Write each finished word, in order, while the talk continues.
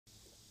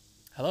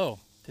Hello,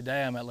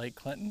 today I'm at Lake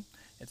Clinton.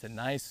 It's a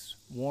nice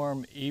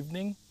warm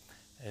evening.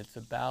 It's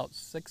about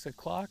 6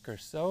 o'clock or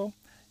so,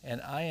 and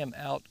I am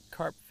out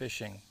carp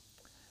fishing.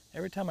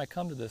 Every time I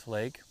come to this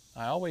lake,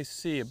 I always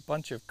see a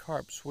bunch of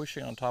carp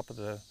swishing on top of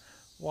the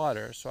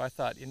water. So I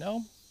thought,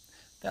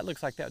 that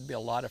looks like that would be a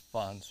lot of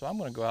fun. So I'm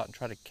going to go out and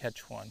try to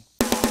catch one.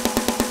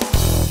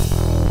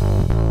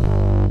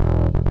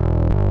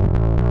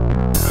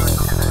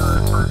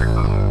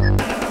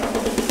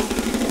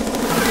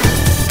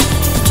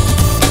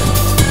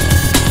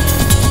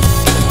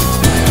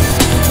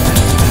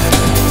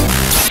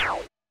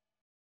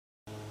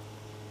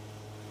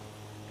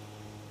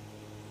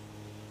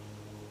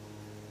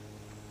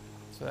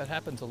 So that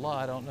happens a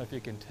lot. I don't know if you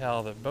can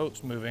tell, the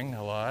boat's moving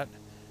a lot,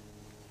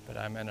 but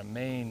I'm in a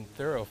main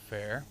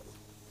thoroughfare.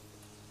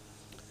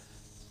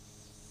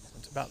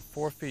 It's about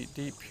 4 feet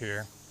deep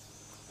here.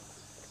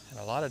 And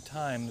a lot of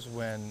times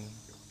when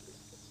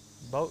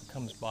a boat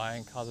comes by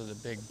and causes a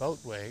big boat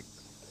wake,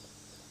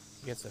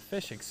 it gets the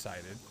fish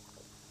excited.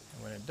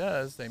 And when it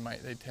does, they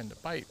tend to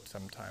bite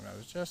sometime. I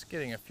was just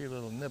getting a few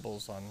little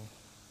nibbles on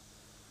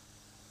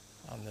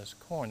this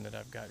corn that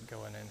I've got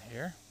going in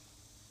here.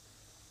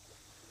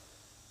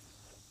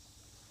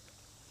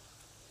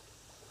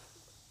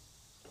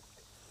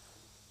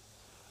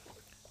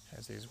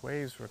 As these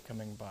waves were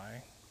coming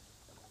by.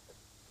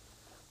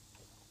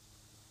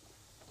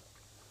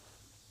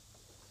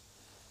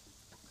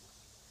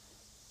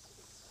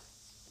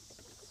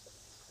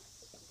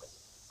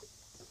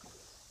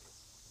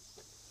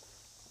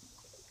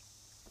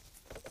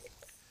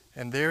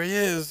 And there he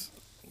is.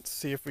 Let's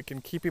see if we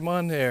can keep him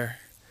on there.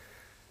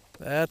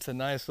 That's a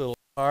nice little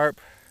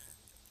carp.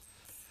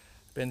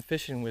 Been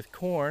fishing with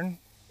corn.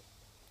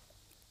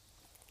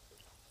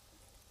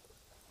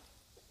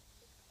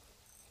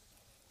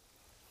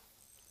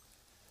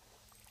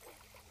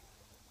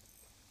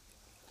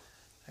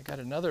 I got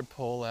another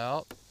pole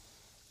out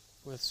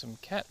with some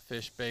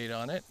catfish bait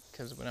on it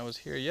because when I was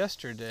here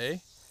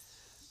yesterday,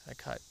 I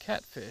caught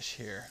catfish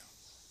here.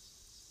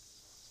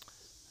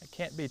 I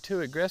can't be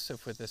too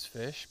aggressive with this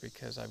fish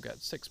because I've got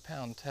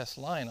 6-pound test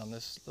line on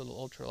this little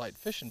ultralight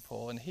fishing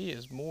pole, and he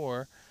is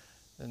more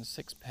than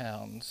 6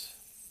 pounds.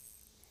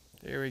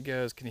 There he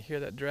goes. Can you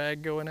hear that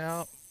drag going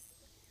out?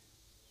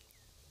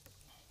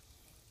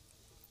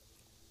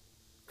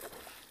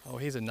 Oh,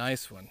 he's a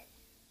nice one.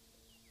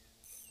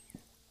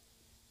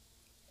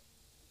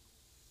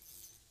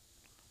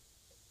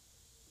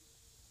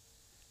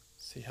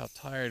 See how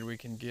tired we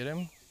can get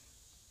him.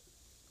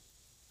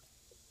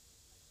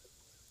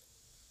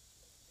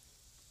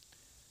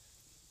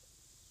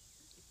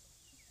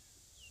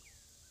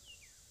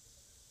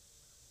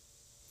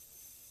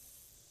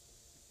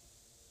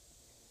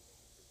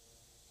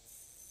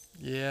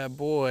 Yeah,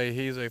 boy,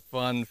 he's a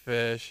fun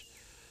fish.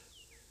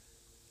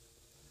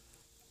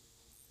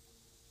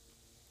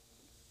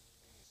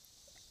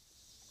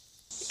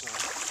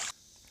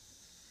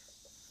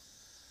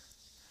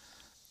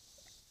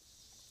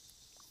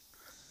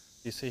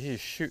 You see he's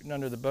shooting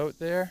under the boat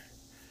there?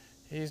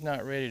 He's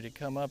not ready to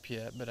come up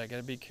yet, but I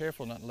gotta be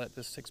careful not to let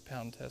this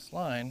 6-pound test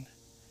line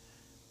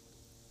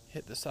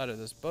hit the side of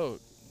this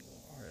boat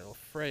or it'll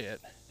fray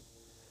it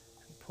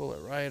and pull it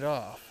right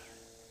off.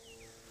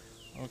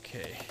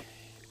 Okay,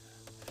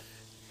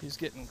 he's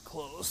getting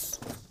close.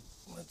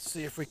 Let's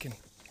see if we can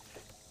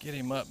get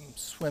him up and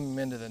swim him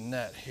into the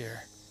net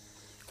here.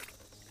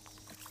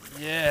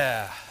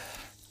 Yeah.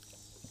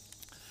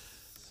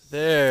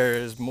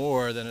 There's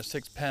more than a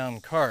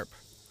 6-pound carp,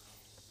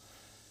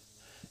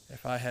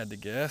 if I had to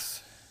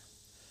guess.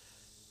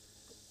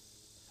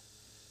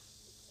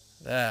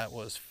 That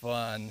was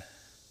fun.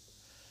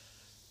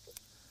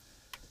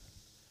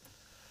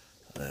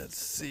 Let's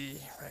see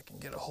if I can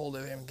get a hold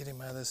of him and get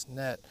him out of this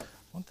net.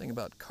 One thing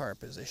about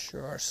carp is they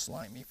sure are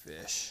slimy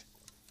fish.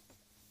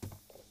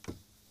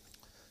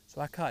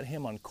 So I caught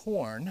him on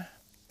corn.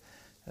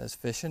 I was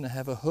fishing. I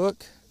have a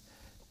hook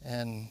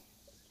and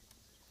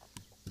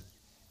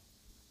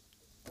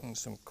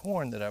some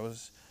corn that I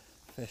was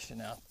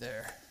fishing out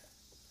there.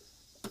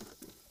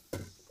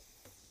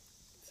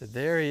 So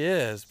there he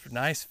is.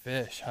 Nice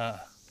fish, huh?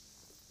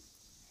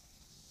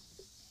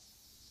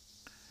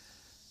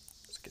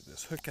 Let's get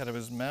this hook out of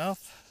his mouth.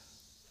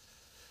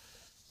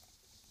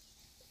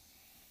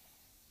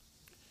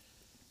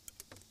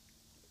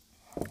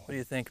 What do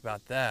you think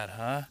about that,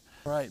 huh?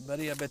 All right,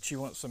 buddy, I bet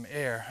you want some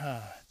air, huh?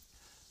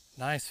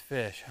 Nice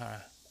fish, huh?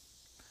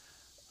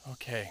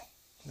 Okay.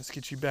 Let's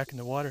get you back in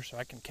the water so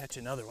I can catch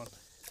another one.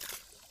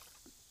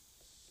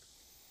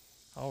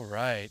 All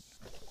right.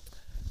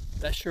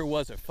 That sure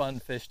was a fun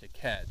fish to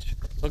catch.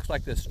 Looks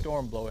like this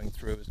storm blowing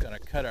through is going to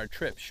cut our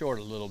trip short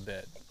a little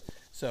bit.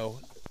 So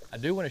I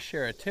do want to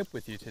share a tip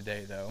with you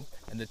today though.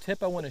 And the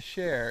tip I want to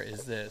share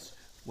is this.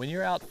 When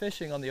you're out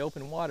fishing on the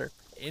open water,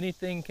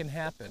 anything can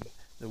happen.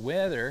 The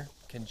weather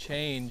can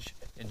change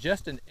in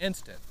just an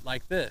instant,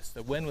 like this.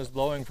 The wind was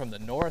blowing from the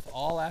north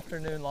all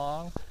afternoon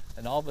long,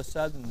 and all of a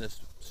sudden this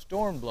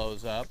storm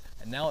blows up,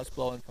 and now it's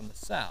blowing from the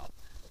south.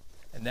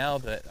 And now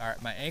that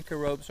my anchor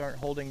ropes aren't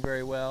holding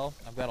very well,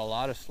 I've got a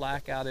lot of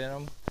slack out in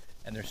them,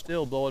 and they're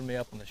still blowing me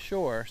up on the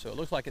shore, so it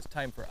looks like it's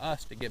time for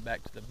us to get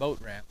back to the boat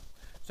ramp.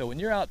 So when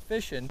you're out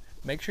fishing,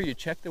 make sure you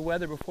check the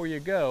weather before you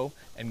go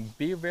and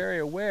be very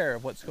aware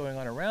of what's going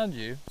on around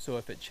you, so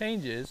if it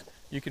changes,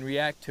 you can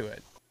react to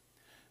it.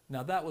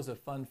 Now that was a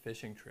fun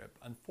fishing trip.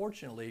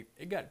 Unfortunately,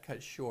 it got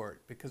cut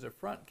short because a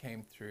front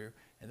came through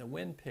and the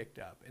wind picked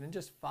up. And in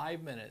just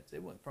 5 minutes,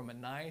 it went from a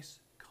nice,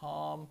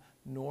 calm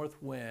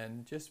north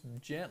wind, just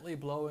gently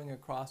blowing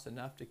across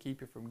enough to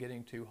keep you from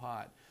getting too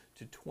hot,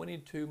 to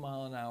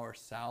 22-mile-an-hour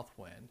south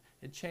wind.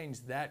 It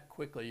changed that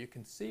quickly. You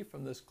can see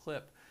from this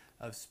clip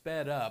of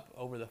sped up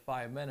over the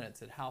 5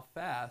 minutes at how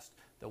fast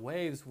the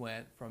waves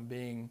went from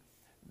being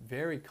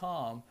very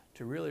calm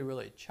to really,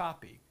 really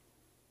choppy.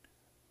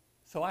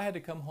 So I had to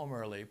come home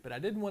early, but I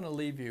didn't want to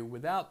leave you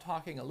without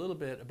talking a little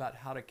bit about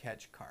how to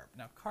catch carp.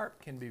 Now, carp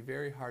can be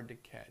very hard to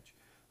catch.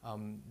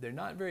 They're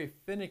not very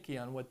finicky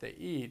on what they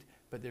eat,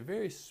 but they're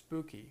very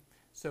spooky.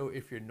 So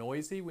if you're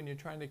noisy when you're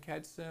trying to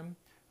catch them,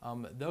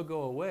 they'll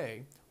go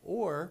away.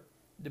 Or,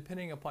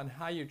 depending upon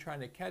how you're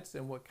trying to catch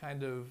them, what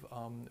kind of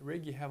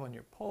rig you have on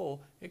your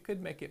pole, it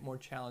could make it more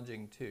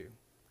challenging too.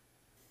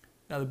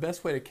 Now, the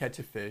best way to catch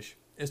a fish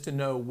is to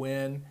know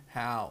when,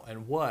 how,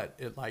 and what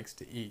it likes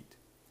to eat.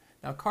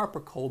 Now, carp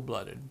are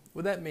cold-blooded.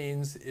 What that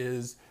means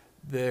is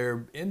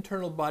their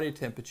internal body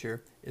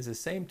temperature is the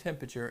same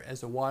temperature as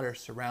the water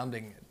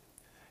surrounding it.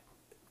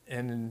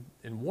 And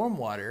in warm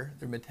water,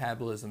 their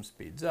metabolism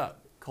speeds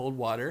up. Cold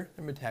water,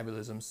 their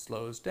metabolism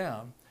slows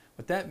down.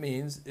 What that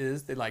means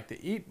is they like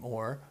to eat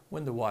more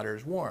when the water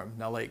is warm.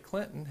 Now, Lake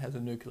Clinton has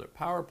a nuclear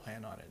power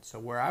plant on it. So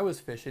where I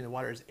was fishing, the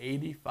water is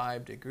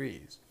 85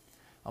 degrees.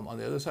 On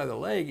the other side of the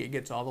lake, it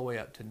gets all the way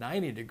up to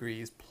 90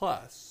 degrees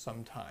plus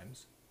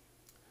sometimes.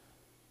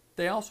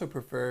 They also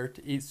prefer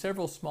to eat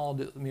several small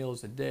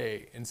meals a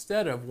day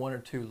instead of 1 or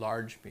 2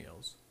 large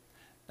meals.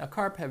 Now,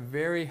 carp have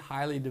very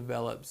highly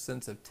developed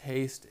sense of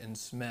taste and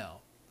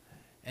smell.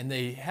 And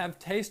they have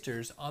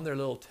tasters on their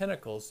little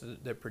tentacles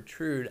that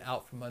protrude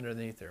out from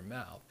underneath their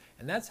mouth.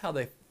 And that's how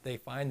they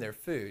find their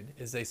food,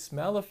 is they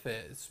smell the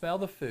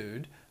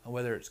food,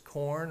 whether it's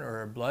corn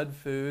or a blood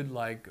food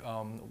like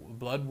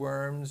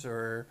bloodworms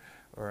or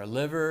a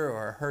liver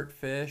or a hurt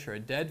fish or a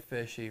dead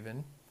fish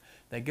even.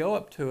 They go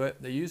up to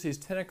it, they use these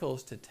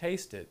tentacles to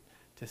taste it,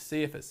 to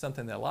see if it's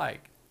something they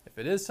like. If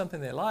it is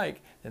something they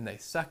like, then they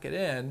suck it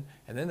in,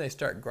 and then they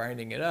start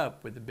grinding it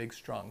up with the big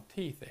strong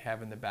teeth they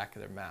have in the back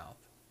of their mouth.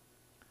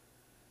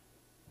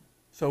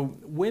 So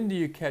when do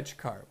you catch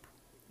carp?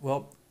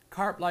 Well,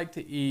 carp like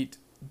to eat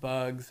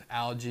bugs,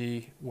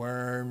 algae,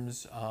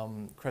 worms,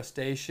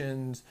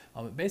 crustaceans,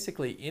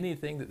 basically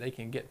anything that they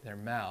can get in their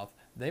mouth,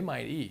 they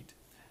might eat.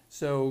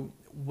 So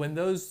when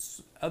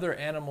those other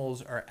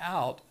animals are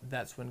out,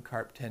 that's when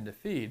carp tend to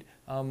feed.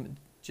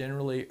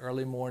 Generally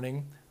early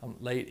morning,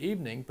 late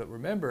evening, but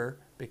remember,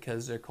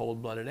 because they're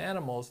cold-blooded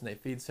animals and they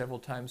feed several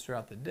times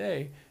throughout the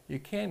day, you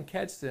can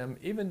catch them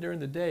even during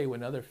the day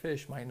when other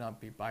fish might not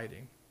be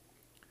biting.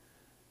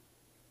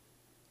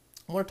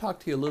 I want to talk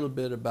to you a little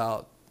bit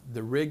about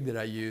the rig that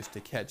I use to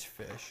catch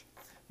fish.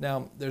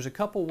 Now, there's a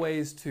couple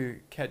ways to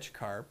catch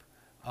carp.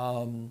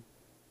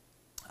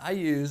 I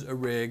use a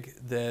rig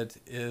that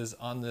is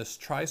on this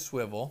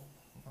tri-swivel.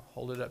 I'll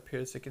hold it up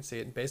here so you can see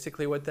it. And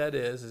basically what that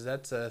is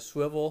that's a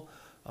swivel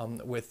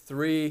with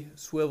 3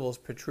 swivels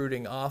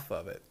protruding off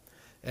of it.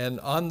 And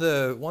on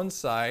the one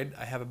side,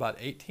 I have about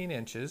 18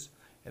 inches,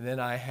 and then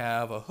I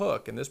have a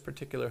hook, and this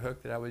particular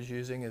hook that I was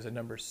using is a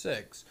number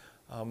 6.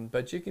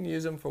 But you can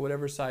use them for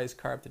whatever size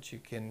carp that you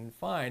can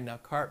find. Now,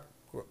 carp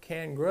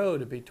can grow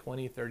to be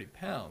 20, 30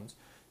 pounds,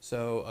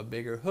 so a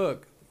bigger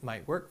hook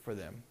might work for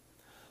them.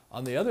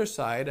 On the other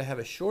side, I have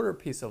a shorter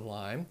piece of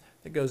line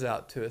that goes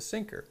out to a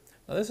sinker.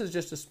 Now, this is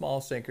just a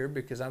small sinker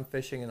because I'm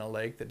fishing in a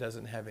lake that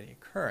doesn't have any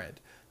current.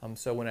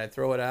 So when I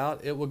throw it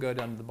out, it will go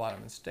down to the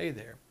bottom and stay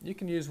there. You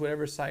can use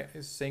whatever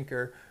size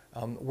sinker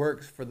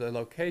works for the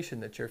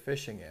location that you're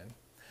fishing in.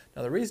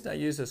 Now, the reason I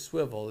use a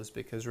swivel is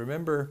because,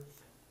 remember,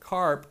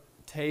 carp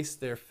taste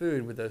their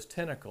food with those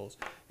tentacles,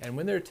 and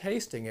when they're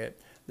tasting it,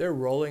 they're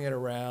rolling it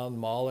around,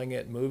 mauling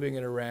it, moving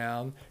it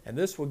around, and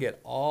this will get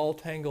all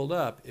tangled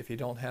up if you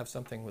don't have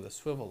something with a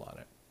swivel on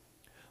it.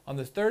 On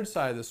the third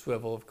side of the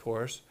swivel, of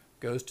course,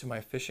 goes to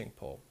my fishing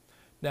pole.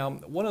 Now,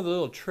 one of the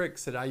little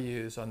tricks that I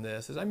use on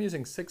this is I'm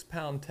using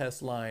 6-pound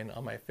test line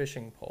on my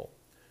fishing pole.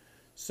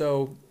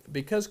 So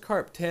because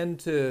carp tend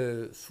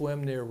to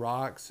swim near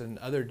rocks and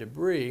other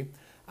debris,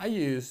 I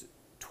use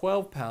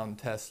 12-pound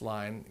test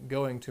line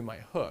going to my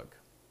hook.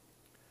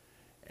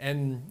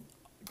 And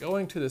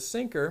going to the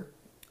sinker,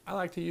 I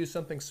like to use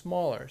something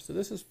smaller. So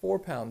this is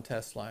 4-pound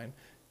test line.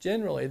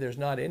 Generally, there's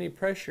not any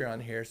pressure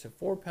on here, so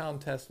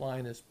 4-pound test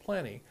line is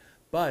plenty.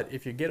 But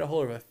if you get a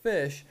hold of a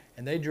fish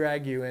and they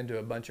drag you into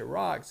a bunch of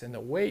rocks and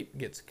the weight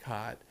gets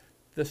caught,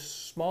 the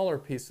smaller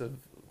piece of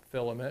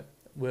filament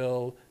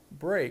will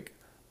break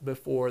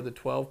before the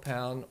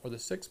 12-pound or the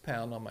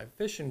 6-pound on my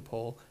fishing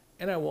pole,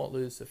 and I won't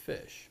lose the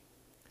fish.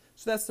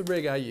 So that's the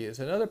rig I use.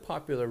 Another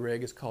popular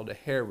rig is called a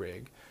hair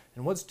rig.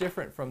 And what's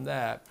different from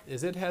that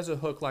is it has a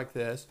hook like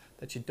this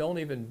that you don't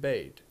even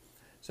bait.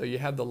 So you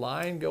have the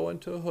line go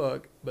into a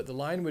hook, but the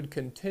line would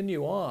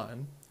continue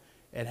on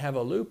and have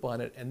a loop on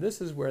it, and this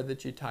is where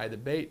that you tie the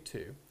bait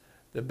to.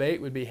 The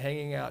bait would be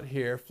hanging out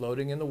here,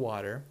 floating in the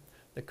water.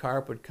 The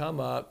carp would come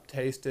up,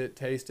 taste it,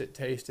 taste it,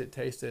 taste it,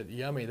 taste it.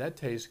 Yummy, that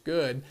tastes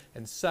good,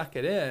 and suck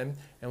it in.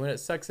 And when it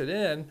sucks it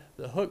in,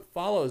 the hook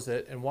follows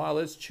it, and while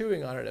it's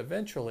chewing on it,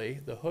 eventually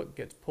the hook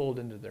gets pulled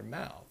into their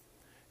mouth.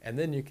 And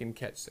then you can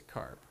catch the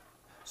carp.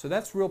 So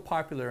that's real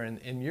popular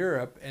in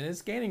Europe, and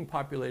it's gaining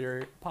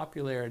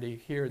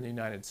popularity here in the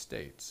United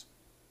States.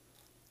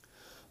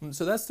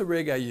 So that's the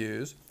rig I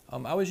use.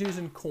 I was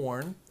using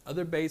corn.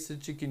 Other baits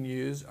that you can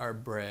use are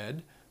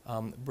bread.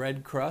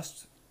 Bread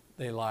crust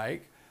they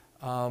like.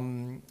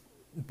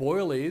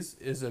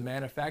 Boilies is a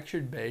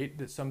manufactured bait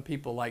that some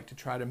people like to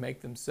try to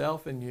make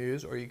themselves and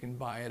use, or you can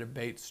buy at a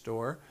bait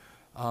store.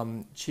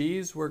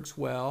 Cheese works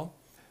well.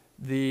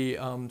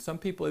 Some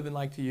people even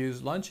like to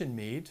use luncheon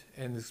meat,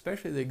 and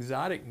especially the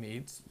exotic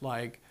meats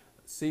like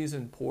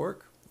seasoned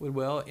pork would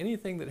well,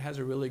 anything that has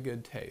a really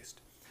good taste.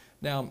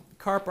 Now,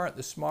 carp aren't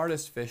the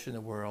smartest fish in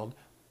the world,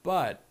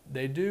 but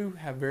they do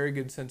have very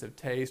good sense of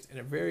taste and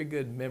a very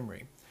good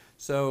memory.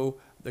 So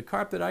the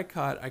carp that I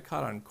caught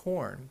on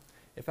corn.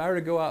 If I were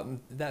to go out and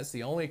that's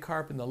the only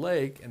carp in the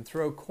lake and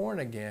throw corn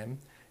again,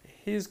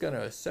 he's going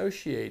to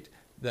associate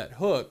that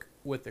hook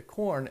with the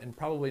corn and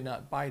probably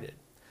not bite it.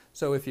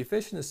 So if you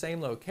fish in the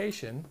same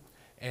location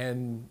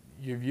and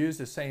you've used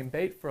the same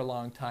bait for a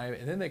long time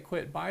and then they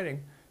quit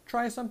biting,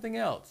 try something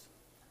else.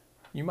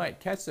 You might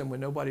catch them when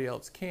nobody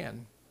else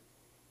can.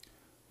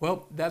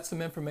 Well, that's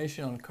some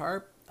information on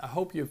carp. I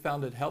hope you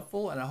found it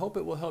helpful, and I hope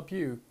it will help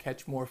you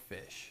catch more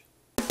fish.